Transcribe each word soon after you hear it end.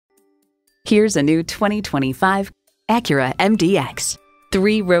Here's a new 2025 Acura MDX.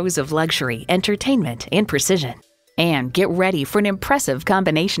 3 rows of luxury, entertainment, and precision. And get ready for an impressive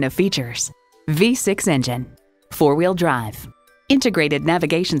combination of features. V6 engine, 4-wheel drive, integrated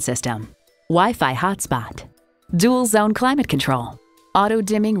navigation system, Wi-Fi hotspot, dual zone climate control,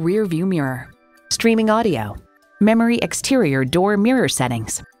 auto-dimming rear view mirror, streaming audio, memory exterior door mirror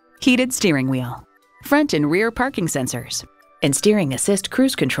settings, heated steering wheel, front and rear parking sensors, and steering assist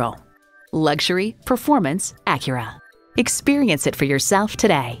cruise control. Luxury, performance, Acura. Experience it for yourself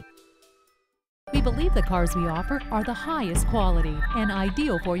today. We believe the cars we offer are the highest quality and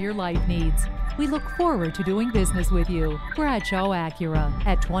ideal for your life needs. We look forward to doing business with you. Bradshaw Acura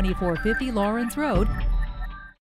at 2450 Lawrence Road,